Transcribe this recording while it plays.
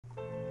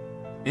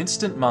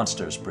Instant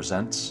Monsters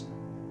presents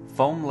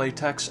Foam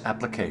Latex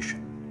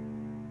Application.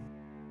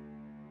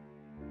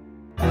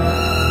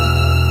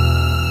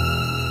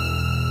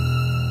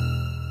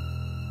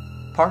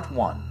 Part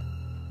 1.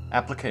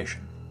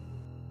 Application.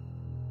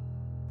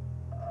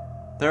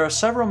 There are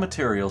several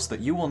materials that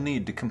you will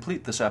need to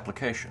complete this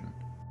application.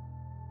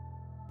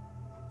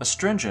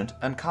 Astringent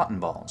and cotton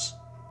balls.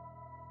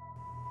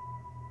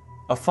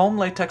 A foam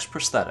latex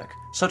prosthetic,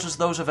 such as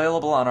those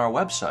available on our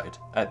website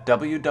at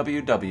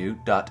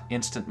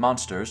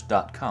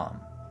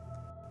www.instantmonsters.com.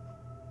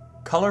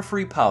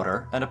 Color-free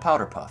powder and a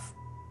powder puff.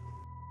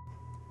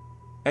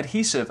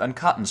 Adhesive and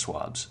cotton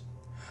swabs.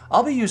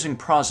 I'll be using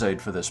Prosaid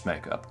for this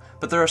makeup,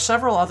 but there are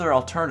several other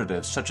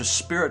alternatives such as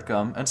spirit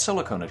gum and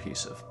silicone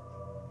adhesive.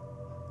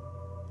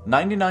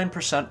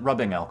 99%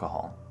 rubbing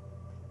alcohol.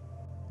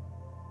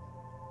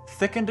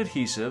 Thickened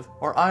adhesive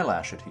or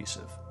eyelash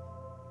adhesive.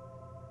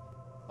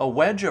 A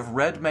wedge of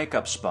red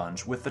makeup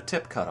sponge with the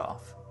tip cut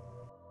off,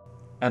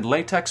 and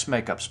latex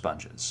makeup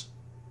sponges.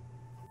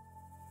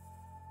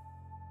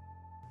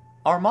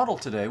 Our model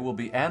today will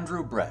be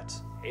Andrew Brett.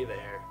 Hey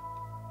there.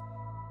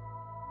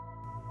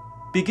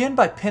 Begin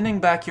by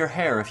pinning back your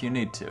hair if you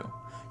need to.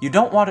 You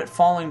don't want it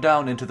falling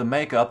down into the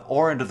makeup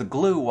or into the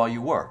glue while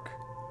you work.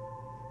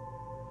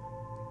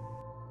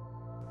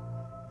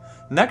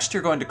 Next,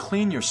 you're going to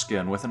clean your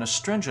skin with an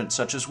astringent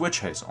such as witch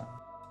hazel.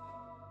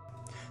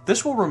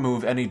 This will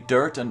remove any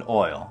dirt and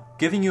oil,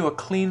 giving you a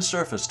clean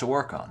surface to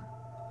work on.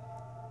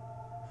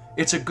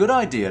 It's a good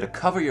idea to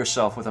cover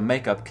yourself with a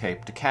makeup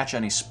cape to catch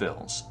any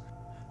spills.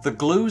 The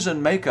glues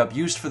and makeup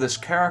used for this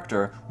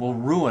character will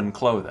ruin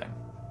clothing.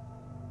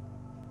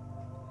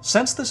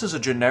 Since this is a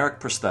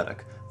generic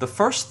prosthetic, the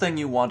first thing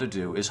you want to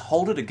do is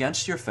hold it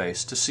against your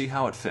face to see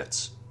how it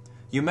fits.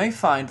 You may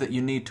find that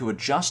you need to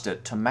adjust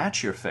it to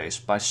match your face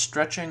by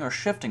stretching or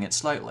shifting it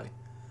slightly.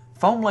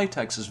 Foam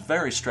latex is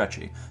very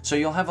stretchy, so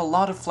you'll have a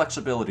lot of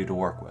flexibility to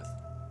work with.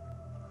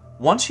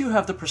 Once you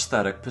have the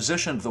prosthetic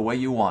positioned the way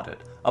you want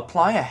it,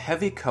 apply a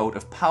heavy coat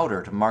of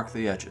powder to mark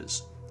the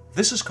edges.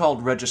 This is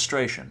called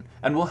registration,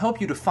 and will help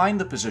you to find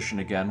the position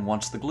again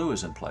once the glue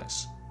is in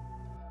place.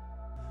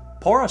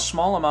 Pour a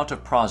small amount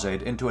of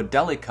Prosaid into a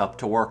deli cup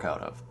to work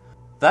out of.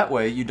 That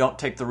way you don't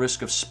take the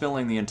risk of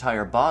spilling the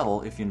entire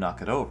bottle if you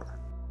knock it over.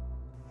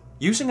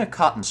 Using a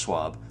cotton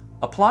swab,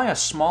 apply a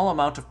small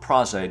amount of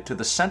Prosaid to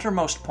the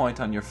centermost point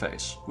on your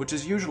face, which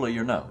is usually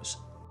your nose.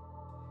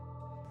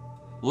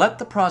 Let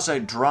the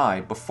Prosaid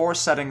dry before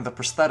setting the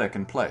prosthetic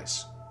in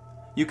place.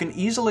 You can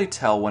easily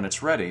tell when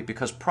it's ready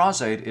because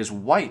Prosaid is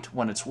white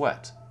when it's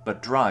wet,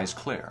 but dries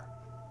clear.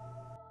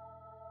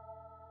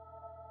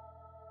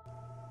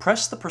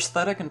 Press the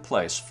prosthetic in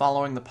place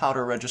following the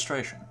powder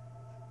registration.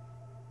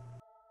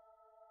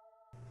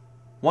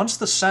 Once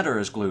the center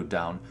is glued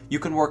down, you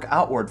can work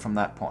outward from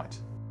that point.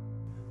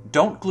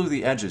 Don't glue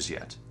the edges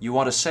yet. You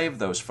want to save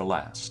those for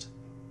last.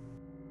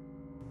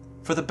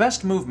 For the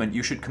best movement,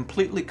 you should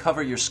completely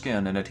cover your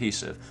skin in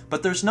adhesive,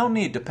 but there's no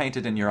need to paint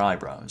it in your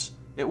eyebrows.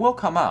 It will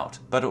come out,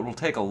 but it will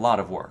take a lot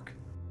of work.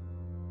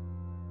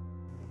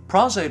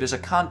 Prosaid is a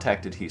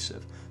contact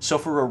adhesive, so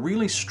for a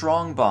really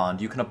strong bond,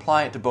 you can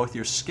apply it to both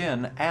your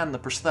skin and the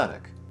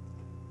prosthetic.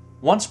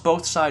 Once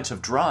both sides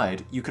have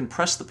dried, you can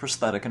press the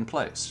prosthetic in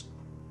place.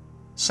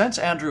 Since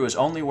Andrew is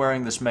only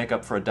wearing this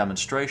makeup for a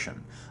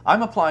demonstration,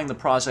 I'm applying the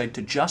Prosaid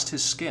to just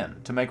his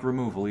skin to make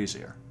removal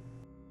easier.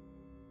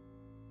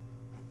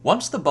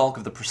 Once the bulk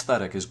of the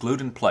prosthetic is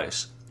glued in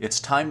place, it's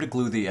time to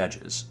glue the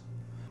edges.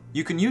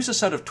 You can use a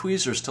set of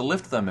tweezers to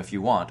lift them if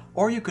you want,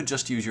 or you could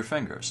just use your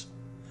fingers.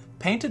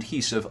 Paint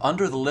adhesive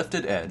under the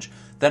lifted edge,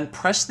 then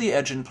press the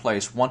edge in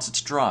place once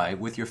it's dry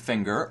with your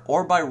finger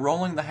or by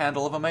rolling the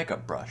handle of a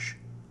makeup brush.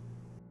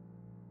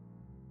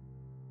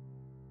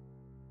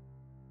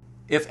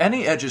 If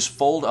any edges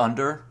fold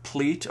under,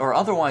 pleat, or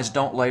otherwise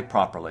don't lay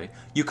properly,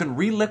 you can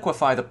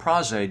reliquify the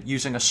Prosaid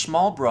using a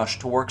small brush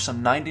to work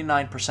some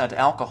 99%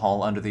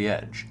 alcohol under the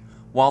edge.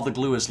 While the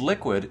glue is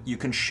liquid, you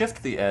can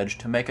shift the edge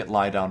to make it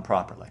lie down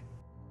properly.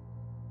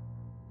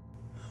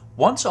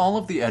 Once all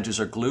of the edges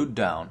are glued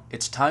down,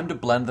 it's time to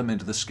blend them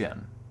into the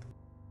skin.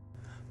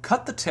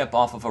 Cut the tip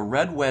off of a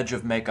red wedge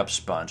of makeup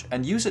sponge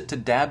and use it to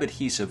dab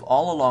adhesive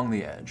all along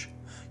the edge.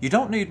 You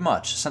don't need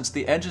much, since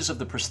the edges of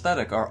the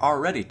prosthetic are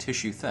already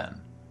tissue thin.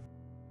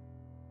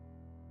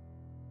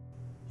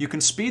 You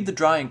can speed the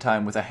drying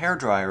time with a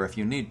hairdryer if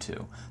you need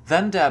to,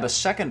 then dab a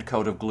second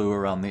coat of glue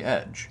around the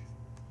edge.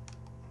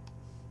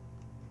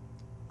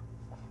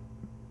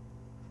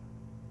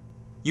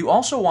 You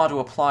also want to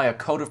apply a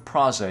coat of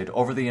Prosaid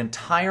over the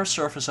entire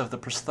surface of the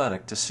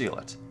prosthetic to seal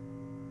it.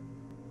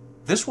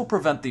 This will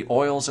prevent the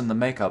oils in the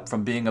makeup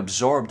from being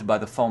absorbed by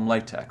the foam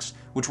latex,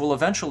 which will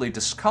eventually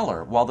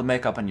discolor while the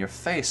makeup on your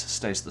face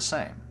stays the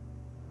same.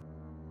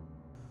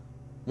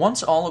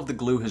 Once all of the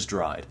glue has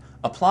dried,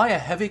 apply a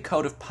heavy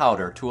coat of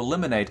powder to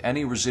eliminate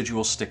any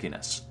residual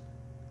stickiness.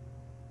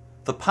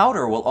 The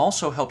powder will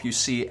also help you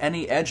see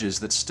any edges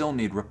that still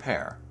need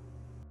repair.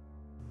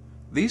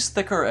 These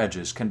thicker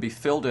edges can be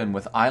filled in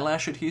with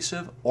eyelash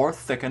adhesive or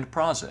thickened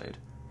Prosaid.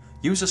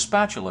 Use a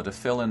spatula to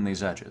fill in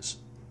these edges.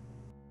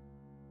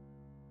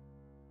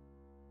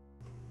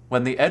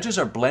 When the edges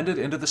are blended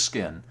into the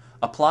skin,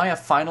 apply a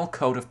final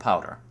coat of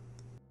powder.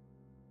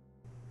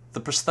 The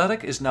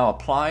prosthetic is now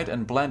applied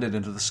and blended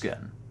into the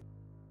skin.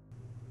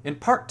 In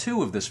part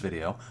 2 of this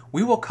video,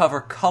 we will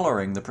cover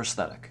coloring the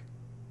prosthetic.